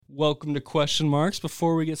Welcome to Question Marks.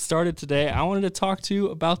 Before we get started today, I wanted to talk to you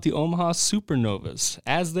about the Omaha Supernovas.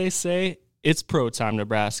 As they say, it's pro time,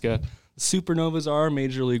 Nebraska. The Supernovas are a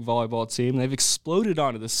Major League Volleyball team. They've exploded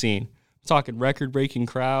onto the scene. I'm talking record-breaking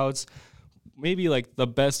crowds, maybe like the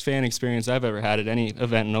best fan experience I've ever had at any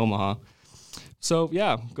event in Omaha. So,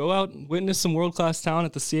 yeah, go out and witness some world-class talent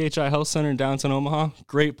at the CHI Health Center in downtown Omaha.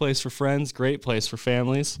 Great place for friends, great place for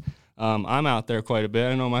families. I'm out there quite a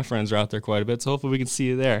bit. I know my friends are out there quite a bit, so hopefully we can see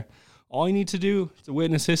you there. All you need to do to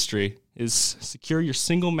witness history is secure your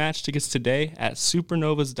single match tickets today at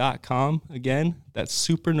supernovas.com. Again, that's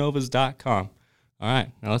supernovas.com. All right,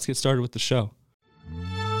 now let's get started with the show.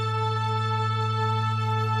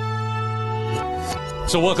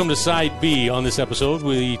 So welcome to Side B. On this episode,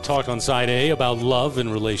 we talked on Side A about love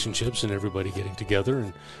and relationships and everybody getting together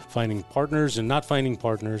and finding partners and not finding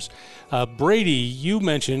partners. Brady, you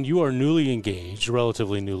mentioned you are newly engaged,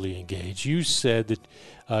 relatively newly engaged. You said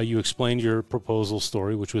that you explained your proposal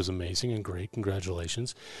story, which was amazing and great.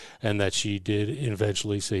 Congratulations. And that she did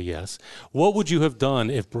eventually say yes. What would you have done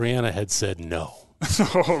if Brianna had said no?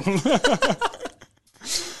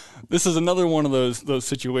 This is another one of those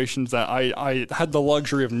situations that I had the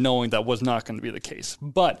luxury of knowing that was not going to be the case.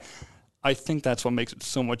 But I think that's what makes it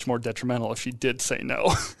so much more detrimental if she did say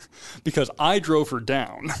no. Because I drove her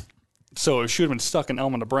down. So if she would have been stuck in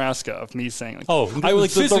Elma, Nebraska, of me saying,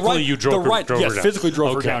 like, physically you drove her down. Yes, physically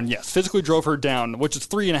drove her down. Yes, physically drove her down, which is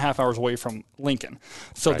 3.5 hours away from Lincoln.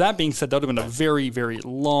 So That being said, that would have been a very, very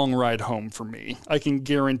long ride home for me. I can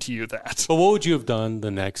guarantee you that. But what would you have done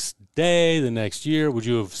the next day, the next year? Would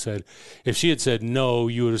you have said, if she had said no,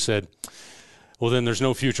 you would have said, well, then there's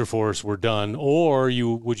no future for us, we're done. Or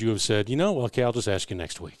would you have said, okay, I'll just ask you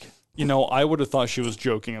next week? I would have thought she was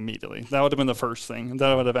joking immediately. That would have been the first thing. Then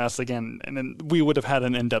I would have asked again, and then we would have had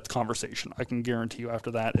an in-depth conversation. I can guarantee you after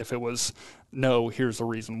that, if it was no, here's the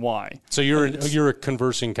reason why. So you're a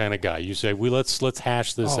conversing kind of guy. You say, let's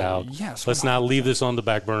hash this out. Yes, let's not leave this on the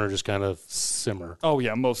back burner, just kind of simmer. Oh,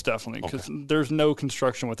 yeah, most definitely, because there's no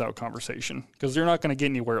construction without conversation, because you're not going to get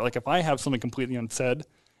anywhere. Like, if I have something completely unsaid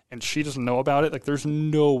and she doesn't know about it, like, there's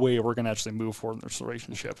no way we're going to actually move forward in this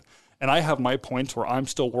relationship. And I have my points where I'm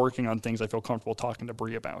still working on things I feel comfortable talking to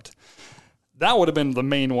Bree about. That would have been the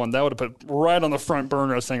main one. That would have put right on the front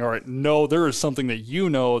burner of saying, all right, no, there is something that you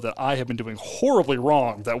know that I have been doing horribly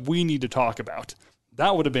wrong that we need to talk about.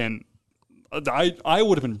 That would have been, I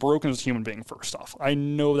would have been broken as a human being first off. I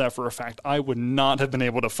know that for a fact. I would not have been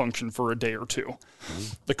able to function for a day or two.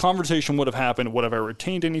 Mm-hmm. The conversation would have happened. Would have I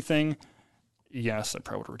retained anything? Yes, I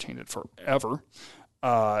probably would have retained it forever.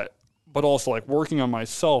 But also, like, working on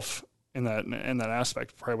myself in that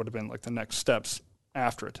aspect probably would have been like the next steps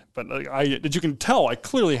after it. But as you can tell, I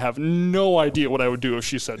clearly have no idea what I would do if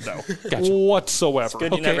she said no whatsoever. It's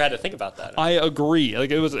good you never had to think about that. I agree.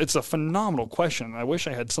 Like, it's a phenomenal question. I wish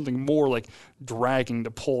I had something more like dragging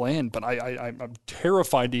to pull in, but I'm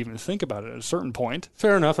terrified to even think about it at a certain point.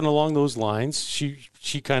 Fair enough. And along those lines,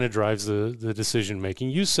 she kind of drives the decision making.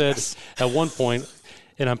 You said at one point,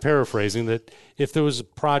 and I'm paraphrasing, that if there was a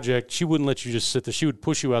project, she wouldn't let you just sit there. She would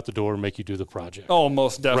push you out the door and make you do the project. Oh,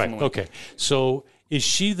 most definitely. Right. Okay. So is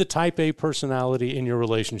she the type A personality in your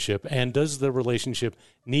relationship? And does the relationship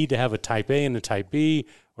need to have a type A and a type B?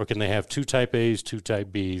 Or can they have two type A's, two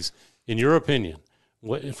type B's? In your opinion,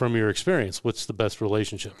 from your experience, what's the best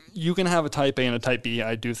relationship? You can have a type A and a type B.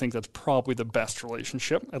 I do think that's probably the best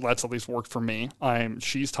relationship. That's at least worked for me.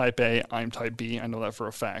 She's type A, I'm type B. I know that for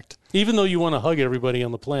a fact. Even though you want to hug everybody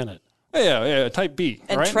on the planet. Yeah, type B.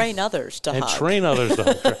 And right? train others to hug. And train others to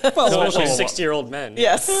hug. Especially 60-year-old men.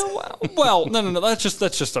 Yes. Well, no. That's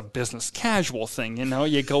just a business casual thing.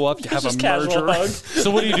 You go up, you have a merger. Hug.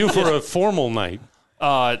 So what do you do for a formal night?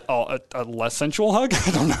 A less sensual hug?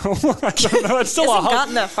 I don't know. It's still a hug. Hasn't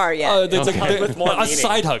gotten that far yet. A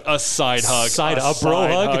side hug. A bro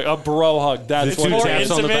hug. A bro hug. That's what what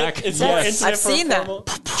taps on the back. It's more intimate. I've seen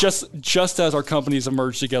that. Just as our companies have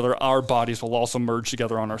merged together, our bodies will also merge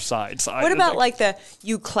together on our sides. What about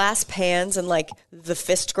you clasp hands and like the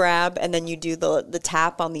fist grab, and then you do the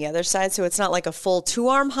tap on the other side, so it's not like a full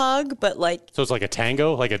 2-arm hug, but like. So it's like a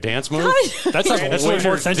tango, like a dance move. That's way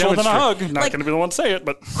more sensual than a hug. Not going to be the one to say it,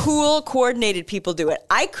 but cool, coordinated people do it.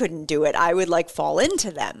 I couldn't do it. I would like fall into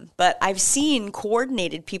them. But I've seen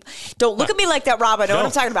coordinated people. Don't look at me like that, Rob. I know what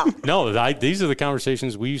I'm talking about. No, these are the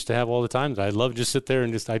conversations we used to have all the time. I'd love to just sit there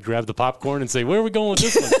and I'd grab the popcorn and say, where are we going with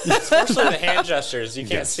this one? Especially the hand gestures. You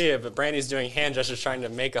can't see it, but Brandy's doing hand gestures trying to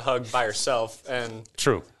make a hug by herself. And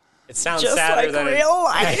True. It sounds Just sadder like than real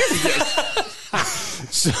life.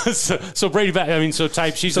 So Brady, I mean,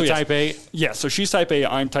 she's a type A, Yeah, so she's type A,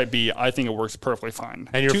 I'm type B. I think it works perfectly fine.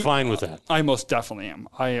 and you're fine with that. I most definitely am.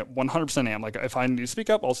 I 100% am. Like, if I need to speak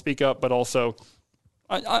up, I'll speak up, but also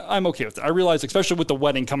I'm okay with it. I realize, especially with the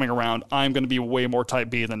wedding coming around, I'm going to be way more type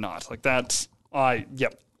B than not. Like,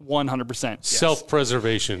 100%. Yes.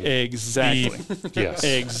 Self-preservation. Exactly. Yes.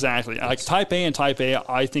 Exactly. Like type A and type A,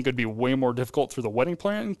 I think would be way more difficult through the wedding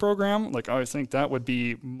planning program. Like, I think that would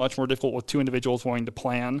be much more difficult with two individuals wanting to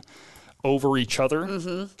plan over each other,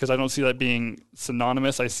 because I don't see that being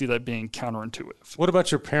synonymous. I see that being counterintuitive. What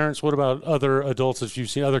about your parents? What about other adults that you've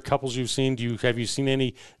seen, other couples you've seen? Have you seen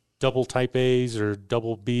any double type A's or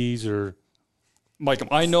double B's or? Like,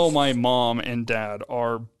 I know my mom and dad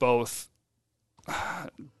are both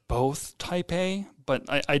type A, but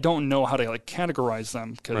I don't know how to like categorize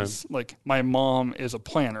them, because like my mom is a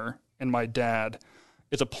planner and my dad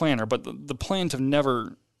is a planner, but the plans have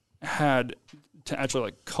never had to actually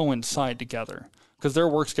like coincide together, because their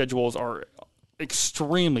work schedules are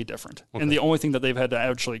extremely different. Okay. And the only thing that they've had to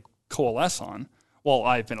actually coalesce on, while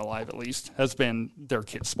I've been alive at least, has been their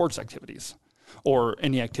kids' sports activities or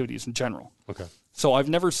any activities in general. Okay. So I've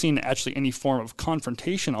never seen actually any form of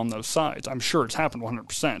confrontation on those sides. I'm sure it's happened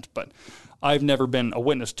 100%, but I've never been a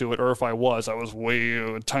witness to it. Or if I was way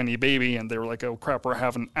a tiny baby, and they were like, "Oh crap, we're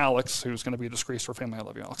having Alex, who's going to be a disgrace to our family." I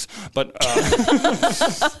love you, Alex. But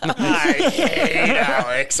I hate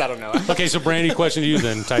Alex. I don't know. Okay, so Brandy, question to you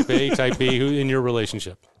then: type A, type B, who in your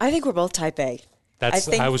relationship? I think we're both type A.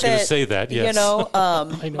 I was going to say that. Yes. You know,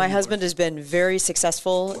 my husband has been very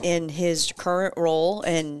successful in his current role,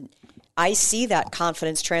 and I see that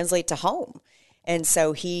confidence translate to home. And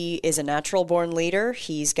so he is a natural born leader.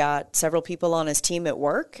 He's got several people on his team at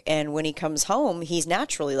work. And when he comes home, he's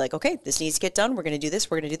naturally like, okay, this needs to get done. We're going to do this.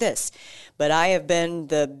 We're going to do this. But I have been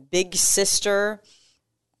the big sister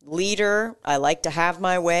leader. I like to have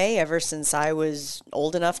my way ever since I was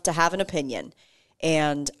old enough to have an opinion.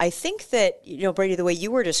 And I think that, you know, Brady, the way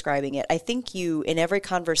you were describing it, I think you, in every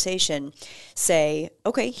conversation, say,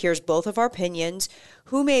 okay, here's both of our opinions.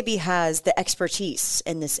 Who maybe has the expertise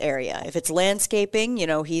in this area? If it's landscaping, you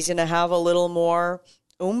know, he's going to have a little more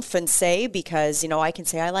oomph and say, because, you know, I can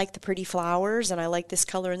say I like the pretty flowers and I like this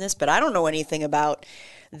color and this, but I don't know anything about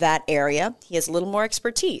that area. He has a little more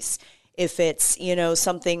expertise. If it's, you know,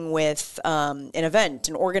 something with an event,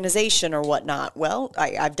 an organization or whatnot, well,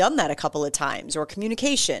 I've done that a couple of times. Or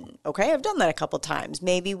communication, okay, I've done that a couple of times.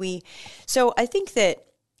 So I think that,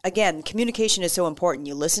 again, communication is so important.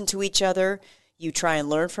 You listen to each other, you try and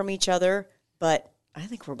learn from each other, but I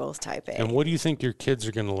think we're both type A. And what do you think your kids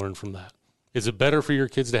are going to learn from that? Is it better for your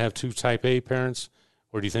kids to have two type A parents,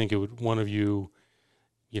 or do you think one of you,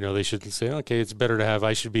 you know, they should say, okay, it's better to have,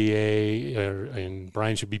 I should be A and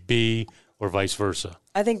Brian should be B, or vice versa?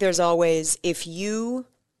 I think there's always, if you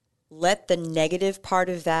let the negative part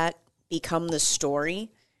of that become the story,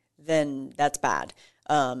 then that's bad.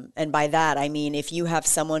 And by that, I mean, if you have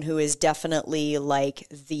someone who is definitely like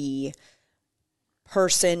the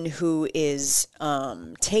person who is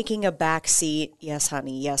taking a back seat, yes,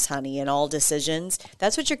 honey, in all decisions,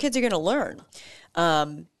 that's what your kids are going to learn.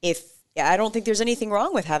 I don't think there's anything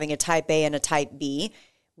wrong with having a type A and a type B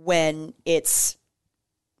when it's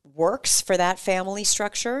works for that family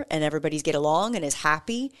structure and everybody's get along and is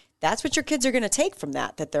happy. That's what your kids are going to take from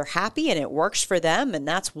that they're happy and it works for them, and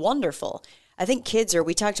that's wonderful. I think kids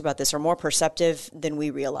we talked about this, are more perceptive than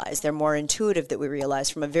we realize. They're more intuitive than we realize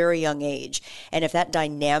from a very young age. And if that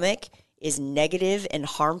dynamic is negative and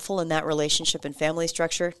harmful in that relationship and family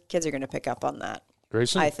structure, kids are going to pick up on that.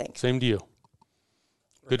 Grayson, I think. Same to you.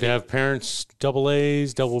 Good to have parents, double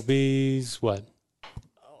A's, double B's, what?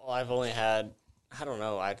 Well, I've only had, I don't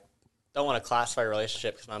know, I don't want to classify a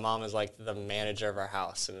relationship because my mom is like the manager of our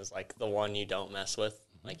house and is like the one you don't mess with.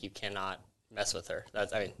 Like, you cannot mess with her.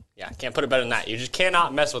 Can't put it better than that. You just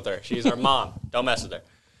cannot mess with her. She's our mom. Don't mess with her.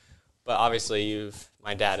 But obviously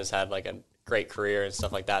my dad has had like a great career and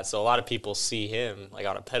stuff like that. So a lot of people see him like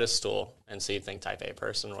on a pedestal, and so you think type A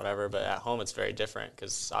person, whatever. But at home it's very different,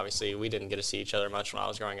 because obviously we didn't get to see each other much when I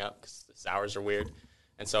was growing up because the hours are weird.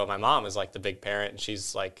 And so my mom is like the big parent, and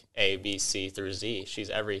she's like A, B, C through Z. She's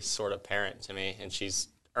every sort of parent to me, and she's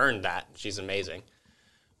earned that. She's amazing.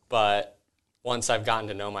 But once I've gotten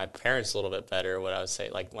to know my parents a little bit better, what I would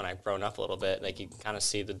say, like when I've grown up a little bit, like you can kind of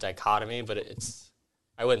see the dichotomy, but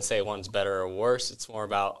I wouldn't say one's better or worse. It's more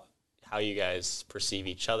about how you guys perceive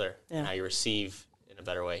each other and how you receive in a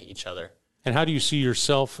better way each other. And how do you see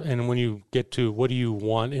yourself, and when you get to what do you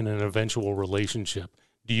want in an eventual relationship,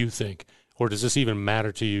 do you think? Or does this even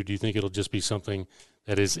matter to you? Do you think it'll just be something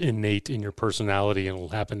that is innate in your personality and will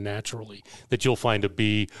happen naturally, that you'll find a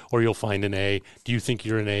B or you'll find an A? Do you think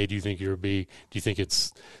you're an A? Do you think you're a B? Do you think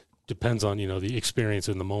it's depends on, the experience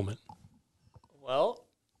in the moment? Well,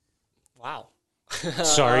 wow.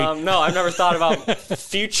 Sorry. No, I've never thought about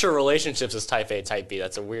future relationships as type A, type B.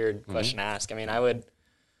 That's a weird question to ask. I mean, I would,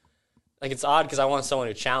 it's odd because I want someone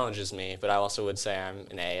who challenges me, but I also would say I'm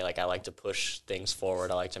an A. I like to push things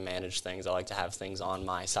forward. I like to manage things. I like to have things on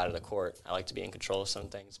my side of the court. I like to be in control of some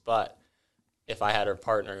things. But if I had a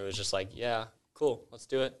partner who was just like, yeah, cool, let's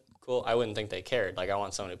do it, cool, I wouldn't think they cared. I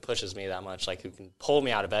want someone who pushes me that much, who can pull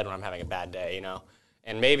me out of bed when I'm having a bad day,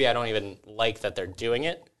 And maybe I don't even like that they're doing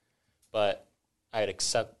it, but I would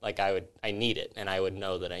accept, I need it, and I would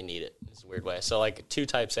know that I need it. It's a weird way. So, two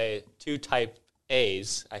type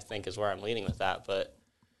A's, I think, is where I'm leaning with that, but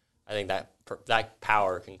I think that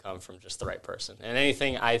power can come from just the right person. And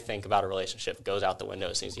anything I think about a relationship goes out the window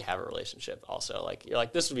as soon as you have a relationship also. You're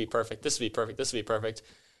like, this would be perfect, this would be perfect, this would be perfect.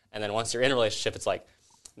 And then once you're in a relationship, it's like,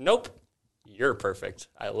 nope, you're perfect.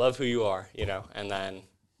 I love who you are, And then,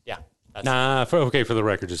 yeah. For the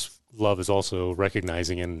record, just love is also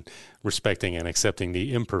recognizing and respecting and accepting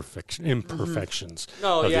the imperfections.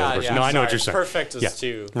 No, of the other person. No, I know what you're saying. Perfect is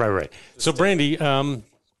too. Right. So, Brandy,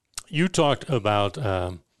 you talked about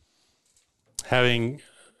having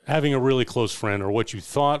a really close friend, or what you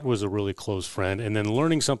thought was a really close friend, and then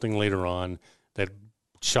learning something later on that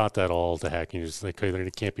shot that all to heck, and you're just like, okay,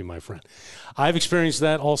 it can't be my friend. I've experienced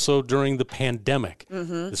that also during the pandemic.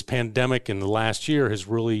 This pandemic in the last year has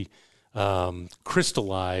really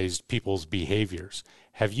crystallized people's behaviors.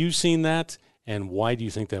 Have you seen that, and why do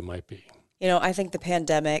you think that might be? I think the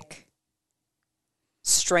pandemic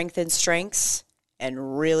strengthened strengths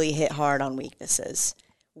and really hit hard on weaknesses.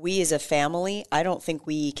 We as a family, I don't think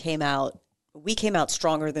we came out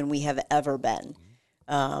stronger than we have ever been.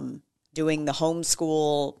 Doing the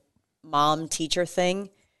homeschool mom-teacher thing,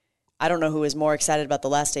 I don't know who was more excited about the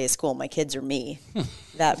last day of school, my kids or me.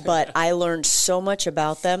 But I learned so much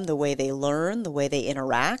about them, the way they learn, the way they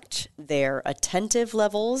interact, their attentive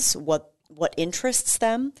levels, what interests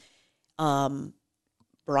them. Brian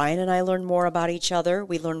and I learned more about each other.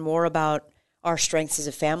 We learned more about our strengths as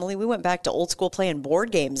a family. We went back to old school playing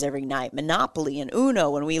board games every night, Monopoly and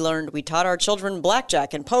Uno, and we taught our children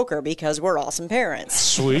blackjack and poker because we're awesome parents.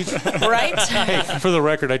 Sweet. Right? Hey, for the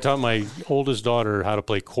record, I taught my oldest daughter how to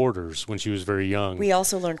play quarters when she was very young. We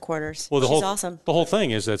also learned quarters. Well, She's awesome. The whole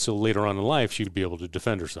thing is that so later on in life, she'd be able to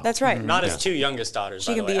defend herself. That's right. Not his two youngest daughters,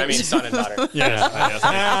 by the way. I mean, son and daughter.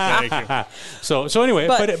 Thank you. So anyway,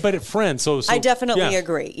 but friends. So I definitely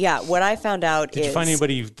agree. Yeah, what I found out Did you find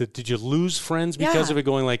anybody did you lose friends because of it,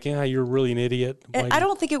 going like, yeah, you're really an idiot? I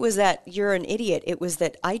don't think it was that you're an idiot. It was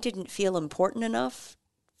that I didn't feel important enough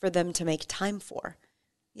for them to make time for.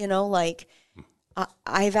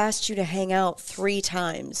 I've asked you to hang out 3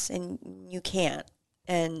 times and you can't.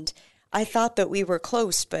 And I thought that we were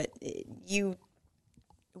close, but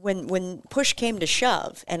when push came to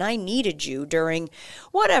shove and I needed you during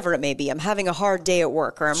whatever it may be, I'm having a hard day at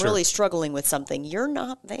work or I'm really struggling with something, you're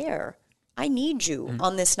not there. I need you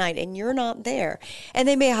on this night, and you're not there. And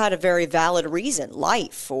they may have had a very valid reason,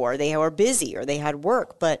 life, or they were busy, or they had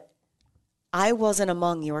work, but I wasn't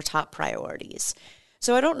among your top priorities.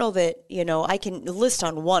 So I don't know that, I can list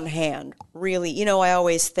on one hand, really. I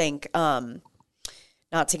always think,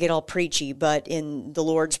 not to get all preachy, but in the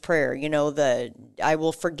Lord's Prayer, I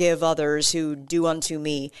will forgive others who do unto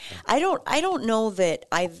me. I don't know that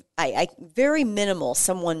I very minimal,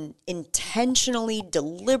 someone intentionally,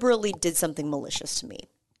 deliberately did something malicious to me.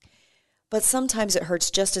 But sometimes it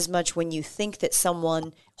hurts just as much when you think that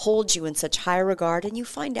someone holds you in such high regard and you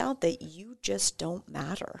find out that you just don't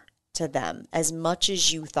matter to them as much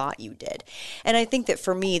as you thought you did. And I think that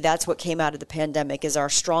for me, that's what came out of the pandemic is our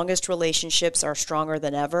strongest relationships are stronger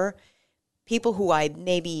than ever. People who I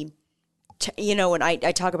maybe, and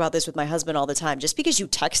I talk about this with my husband all the time. Just because you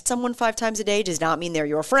text someone 5 times a day does not mean they're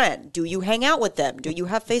your friend. Do you hang out with them? Do you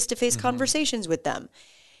have face-to-face conversations with them?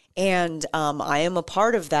 And I am a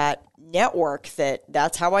part of that network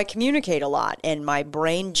that's how I communicate a lot. And my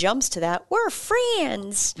brain jumps to that. We're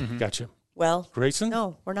friends. Gotcha. Well, Grayson?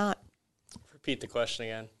 No, we're not. Repeat the question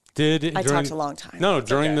again. I talked a long time. No,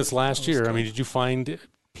 during this last year, did you find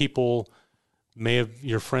people you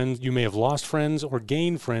may have lost friends or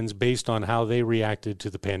gained friends based on how they reacted to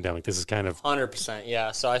the pandemic? This is kind of 100%.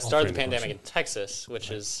 Yeah. So I started the pandemic in Texas, which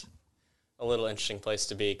is a little interesting place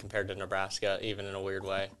to be compared to Nebraska, even in a weird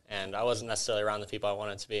way. And I wasn't necessarily around the people I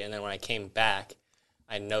wanted to be. And then when I came back,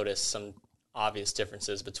 I noticed some obvious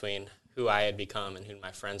differences between who I had become and who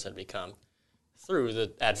my friends had become through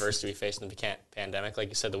the adversity we faced in the pandemic. Like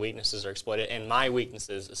you said, the weaknesses are exploited, and my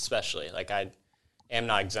weaknesses especially. Like I am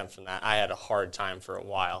not exempt from that. I had a hard time for a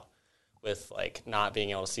while with like not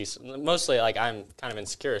being able to see. Mostly, like I'm kind of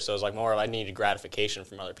insecure, so it was like more of I needed gratification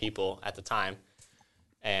from other people at the time,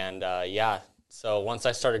 and So once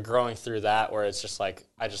I started growing through that, where it's just like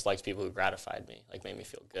I just liked people who gratified me, like made me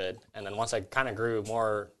feel good, and then once I kind of grew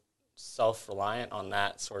more self-reliant on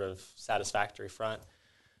that sort of satisfactory front,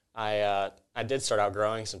 I did start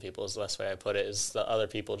outgrowing some people, is the best way I put it, is the other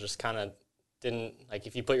people just kind of didn't, like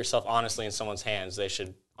if you put yourself honestly in someone's hands, they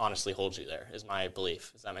should honestly hold you there, is my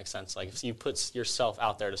belief. Does that make sense? Like if you put yourself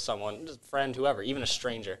out there to someone, just a friend, whoever, even a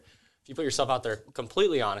stranger, if you put yourself out there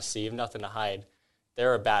completely honest, you have nothing to hide,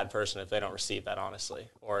 they're a bad person if they don't receive that honestly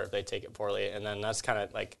or if they take it poorly. And then that's kind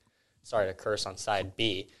of like, sorry to curse on side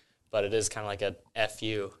B, but it is kind of like a F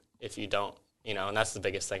you if you don't, you know, and that's the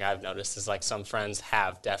biggest thing I've noticed is like some friends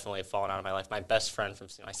have definitely fallen out of my life. My best friend from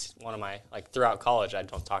one of my, like throughout college, I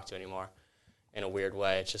don't talk to anymore in a weird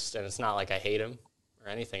way. It's just, and it's not like I hate him or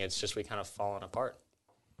anything. It's just we kind of fallen apart.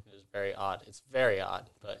 It's very odd. It's very odd,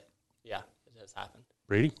 but yeah, it has happened.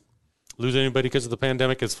 Brady, lose anybody because of the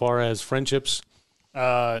pandemic as far as friendships?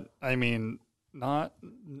 I mean, not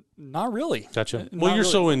really. Gotcha. Well, you're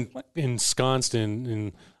really. So ensconced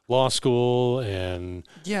in law school and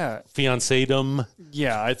fiancédom.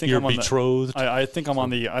 Yeah, I think you're I'm on betrothed. I think I'm on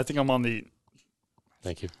the.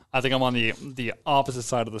 Thank you. I think I'm on the opposite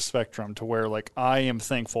side of the spectrum to where like I am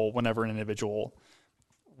thankful whenever an individual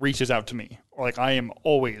reaches out to me, or like I am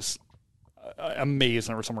always amazed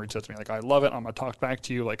whenever someone reaches out to me. Like I love it. I'm gonna talk back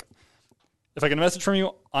to you. Like if I get a message from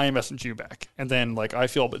you, I message you back, and then like I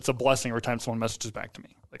feel it's a blessing every time someone messages back to me.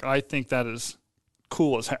 Like I think that is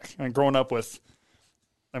cool as heck. And growing up with,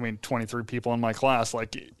 23 people in my class,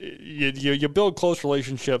 like you build close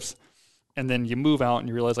relationships. And then you move out and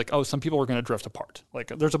you realize, like, oh, some people are going to drift apart.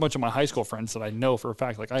 Like, there's a bunch of my high school friends that I know for a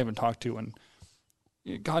fact, like, I haven't talked to in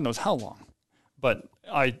God knows how long. But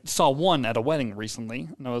I saw one at a wedding recently,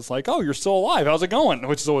 and I was like, oh, you're still alive. How's it going?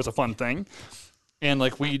 Which is always a fun thing. And,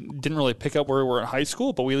 like, we didn't really pick up where we were in high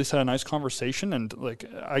school, but we at least had a nice conversation. And, like,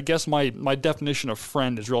 I guess my definition of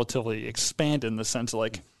friend is relatively expanded in the sense of,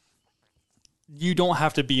 like, you don't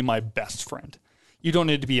have to be my best friend. You don't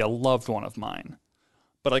need to be a loved one of mine.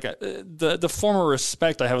 But like the form of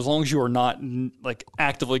respect I have, as long as you are not like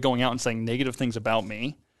actively going out and saying negative things about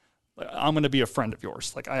me, I'm going to be a friend of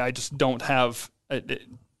yours. Like I just don't have.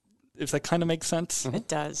 If that kind of makes sense, It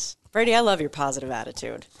does. Brady, I love your positive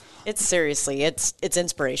attitude. It's seriously, it's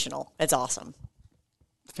inspirational. It's awesome.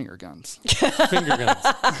 Finger guns. Finger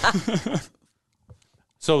guns.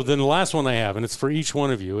 So then the last one I have, and it's for each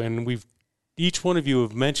one of you, and each one of you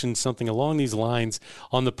have mentioned something along these lines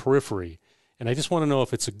on the periphery. And I just want to know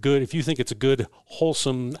if you think it's a good,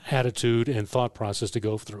 wholesome attitude and thought process to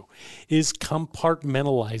go through. Is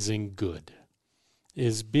compartmentalizing good?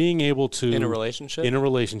 Is being able to... In a relationship? In a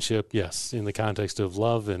relationship, yes. In the context of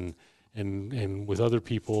love and with other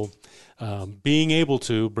people. Being able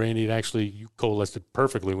to, Brandy, you coalesced it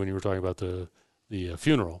perfectly when you were talking about the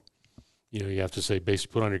funeral. You know, you have to say,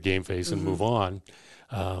 basically put on your game face and move on.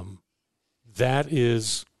 That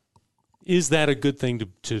is that a good thing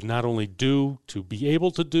to not only do, to be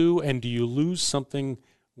able to do, and do you lose something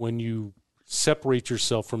when you separate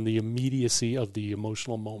yourself from the immediacy of the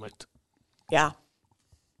emotional moment? Yeah.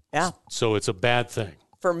 Yeah. So it's a bad thing.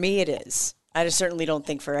 For me, it is. I just certainly don't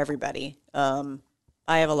think for everybody. I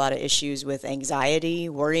have a lot of issues with anxiety,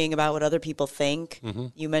 worrying about what other people think. Mm-hmm.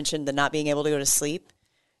 You mentioned the not being able to go to sleep.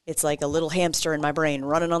 It's like a little hamster in my brain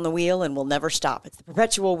running on the wheel and will never stop. It's the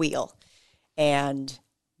perpetual wheel. And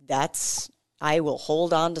I will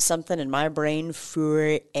hold on to something in my brain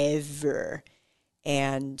forever.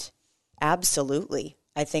 And absolutely,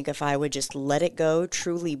 I think if I would just let it go,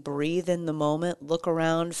 truly breathe in the moment, look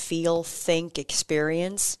around, feel, think,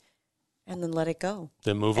 experience, and then let it go.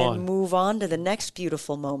 Then move on. And move on to the next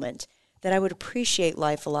beautiful moment, that I would appreciate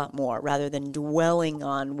life a lot more rather than dwelling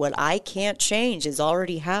on what I can't change has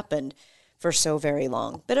already happened for so very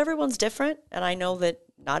long. But everyone's different, and I know that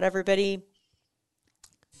not everybody...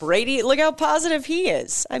 Brady, look how positive he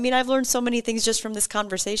is. I mean, I've learned so many things just from this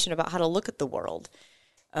conversation about how to look at the world.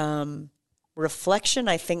 Reflection,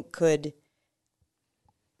 I think, could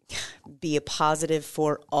be a positive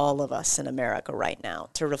for all of us in America right now,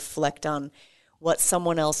 to reflect on what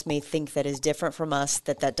someone else may think that is different from us,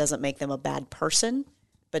 that doesn't make them a bad person,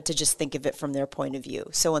 but to just think of it from their point of view.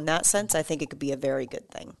 So in that sense, I think it could be a very good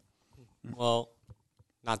thing. Well,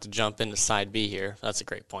 not to jump into side B here. That's a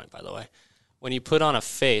great point, by the way. When you put on a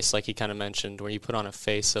face, like he kind of mentioned, where you put on a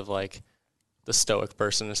face of like, the stoic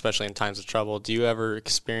person, especially in times of trouble. Do you ever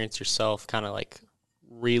experience yourself kind of like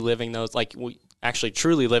reliving those, like actually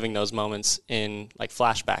truly living those moments in like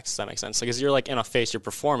flashbacks? Does that make sense? Because you're like in a phase, you're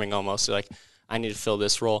performing almost. You're like, I need to fill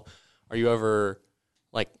this role. Are you ever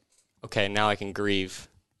like, okay, now I can grieve?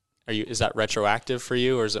 Is that retroactive for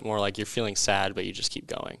you, or is it more like you're feeling sad but you just keep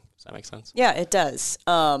going? Does that make sense? Yeah, it does.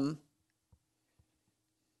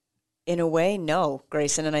 In a way, no,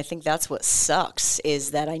 Grayson, and I think that's what sucks,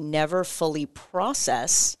 is that I never fully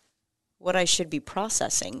process what I should be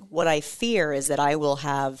processing. What I fear is that I will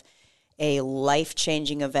have a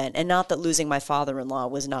life-changing event, and not that losing my father-in-law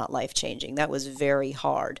was not life-changing. That was very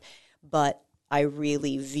hard, but I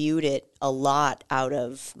really viewed it a lot out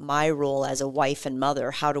of my role as a wife and mother.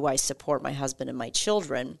 How do I support my husband and my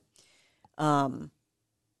children?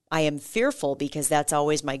 I am fearful because that's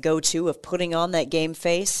always my go-to of putting on that game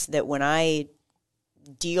face, that when I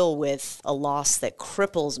deal with a loss that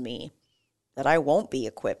cripples me, that I won't be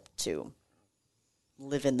equipped to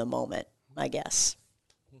live in the moment, I guess.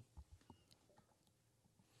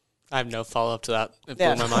 I have no follow-up to that. It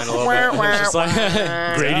blew my mind a little bit. It's just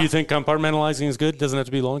like, Gray, do you think compartmentalizing is good? Doesn't have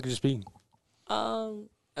to be long, it could just be.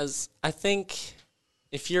 as I think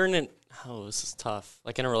if you're in this is tough.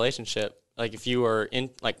 Like in a relationship, like if you are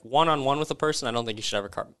in like one-on-one with a person, I don't think you should ever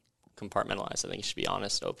compartmentalize. I think you should be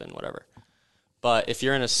honest, open, whatever. But if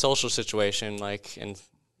you're in a social situation, like, and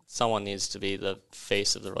someone needs to be the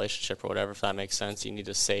face of the relationship or whatever, if that makes sense, you need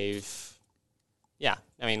to save. Yeah,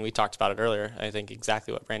 I mean, we talked about it earlier. I think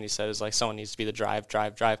exactly what Brandy said is like someone needs to be the drive.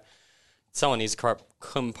 Someone needs to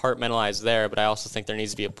compartmentalize there, but I also think there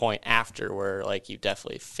needs to be a point after where like you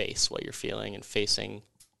definitely face what you're feeling and facing,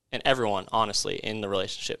 and everyone, honestly, in the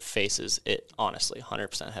relationship faces it honestly,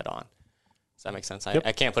 100% head on. Does that make sense? Yep.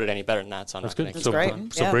 I can't put it any better than that, so I'm That's not good. going So,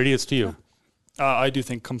 great. so Yeah. Brady, it's to you. I do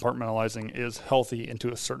think compartmentalizing is healthy and to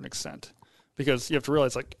a certain extent, because you have to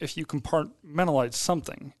realize, like, if you compartmentalize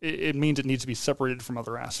something, it means it needs to be separated from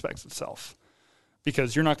other aspects itself,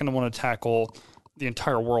 because you're not going to want to tackle the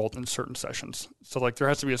entire world in certain sessions. So, like, there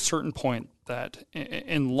has to be a certain point that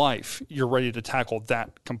in life you're ready to tackle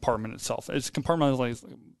that compartment itself. It's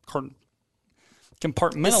compartmentalizing.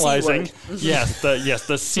 Yes,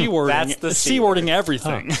 the C wording. That's the C wording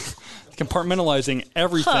everything. Compartmentalizing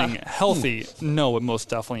everything healthy, no, it most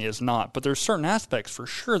definitely is not. But there's certain aspects for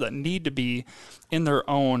sure that need to be in their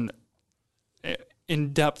own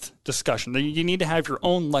in-depth discussion. You need to have your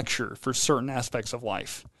own lecture for certain aspects of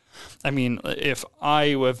life. I mean, if I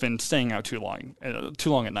have been staying out too long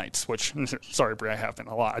at nights, which, sorry, Brie, I have been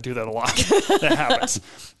a lot. I do that a lot. That happens.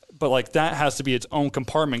 But, like, that has to be its own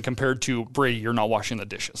compartment compared to, Brady, you're not washing the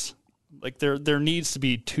dishes. Like, there needs to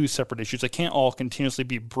be two separate issues. They can't all continuously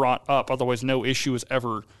be brought up. Otherwise, no issue is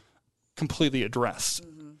ever completely addressed.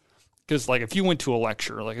 Because, like, if you went to a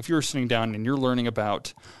lecture, like if you were sitting down and you're learning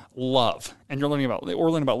about love, and we're learning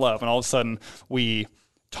about love, and all of a sudden we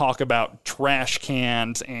talk about trash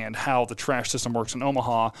cans and how the trash system works in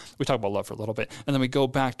Omaha. We talk about love for a little bit, and then we go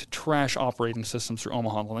back to trash operating systems through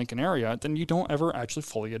Omaha and the Lincoln area, then you don't ever actually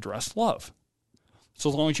fully address love. So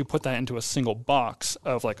as long as you put that into a single box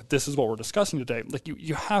of, like, this is what we're discussing today, like,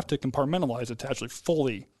 you have to compartmentalize it to actually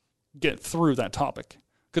fully get through that topic.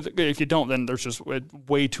 Because if you don't, then there's just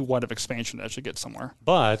way too wide of expansion to actually get somewhere.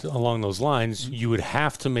 But along those lines, you would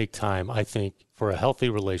have to make time, I think, for a healthy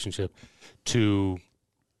relationship to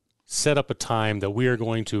set up a time that we are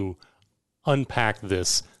going to unpack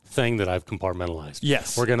this thing that I've compartmentalized.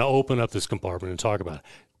 Yes. We're going to open up this compartment and talk about it.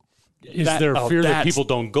 Is there a fear that people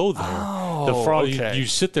don't go there? You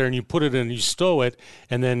sit there and you put it in, you stow it,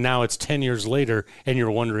 and then now it's 10 years later and you're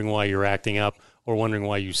wondering why you're acting up or wondering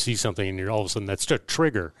why you see something and you're all of a sudden that's a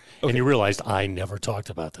trigger. And you realized I never talked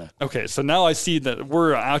about that. Okay, so now I see that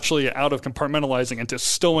we're actually out of compartmentalizing into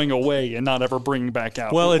stowing away and not ever bringing back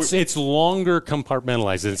out. Well, it's longer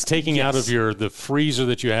compartmentalized. It's taking out of the freezer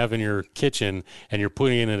that you have in your kitchen and you're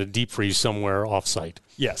putting it in a deep freeze somewhere off-site.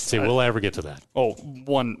 Yes. Say, we'll ever get to that.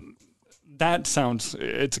 That sounds,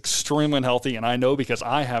 it's extremely unhealthy, and I know because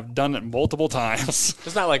I have done it multiple times.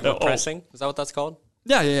 Isn't that like repressing? Is that what that's called?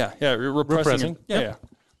 Yeah. Repressing. Yep.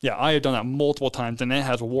 Yeah, I have done that multiple times, and it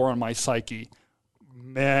has wore on my psyche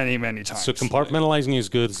many, many times. So compartmentalizing is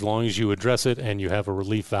good as long as you address it and you have a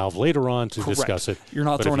relief valve later on to discuss it. You're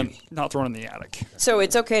not throwing it in the attic. So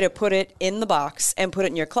it's okay to put it in the box and put it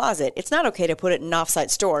in your closet. It's not okay to put it in offsite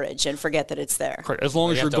storage and forget that it's there. Correct. As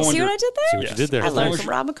long as you're going See to... what I did there? See what you did there. I learned from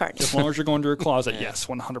Rob McCartney. As long as you're going to your closet, yes,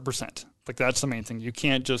 100%. Like, that's the main thing. You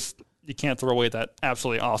can't throw away that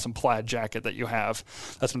absolutely awesome plaid jacket that you have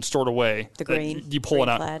that's been stored away. The green. You pull green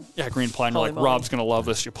it out. plaid. Yeah, green plaid. And you're Holy like, moly. Rob's going to love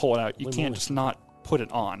this. You pull it out. You can't just not put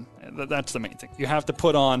it on. That's the main thing. You have to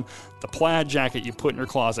put on the plaid jacket you put in your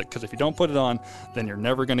closet, because if you don't put it on, then you're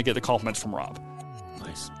never going to get the compliments from Rob.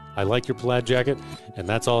 Nice. I like your plaid jacket, and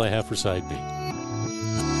that's all I have for Side B.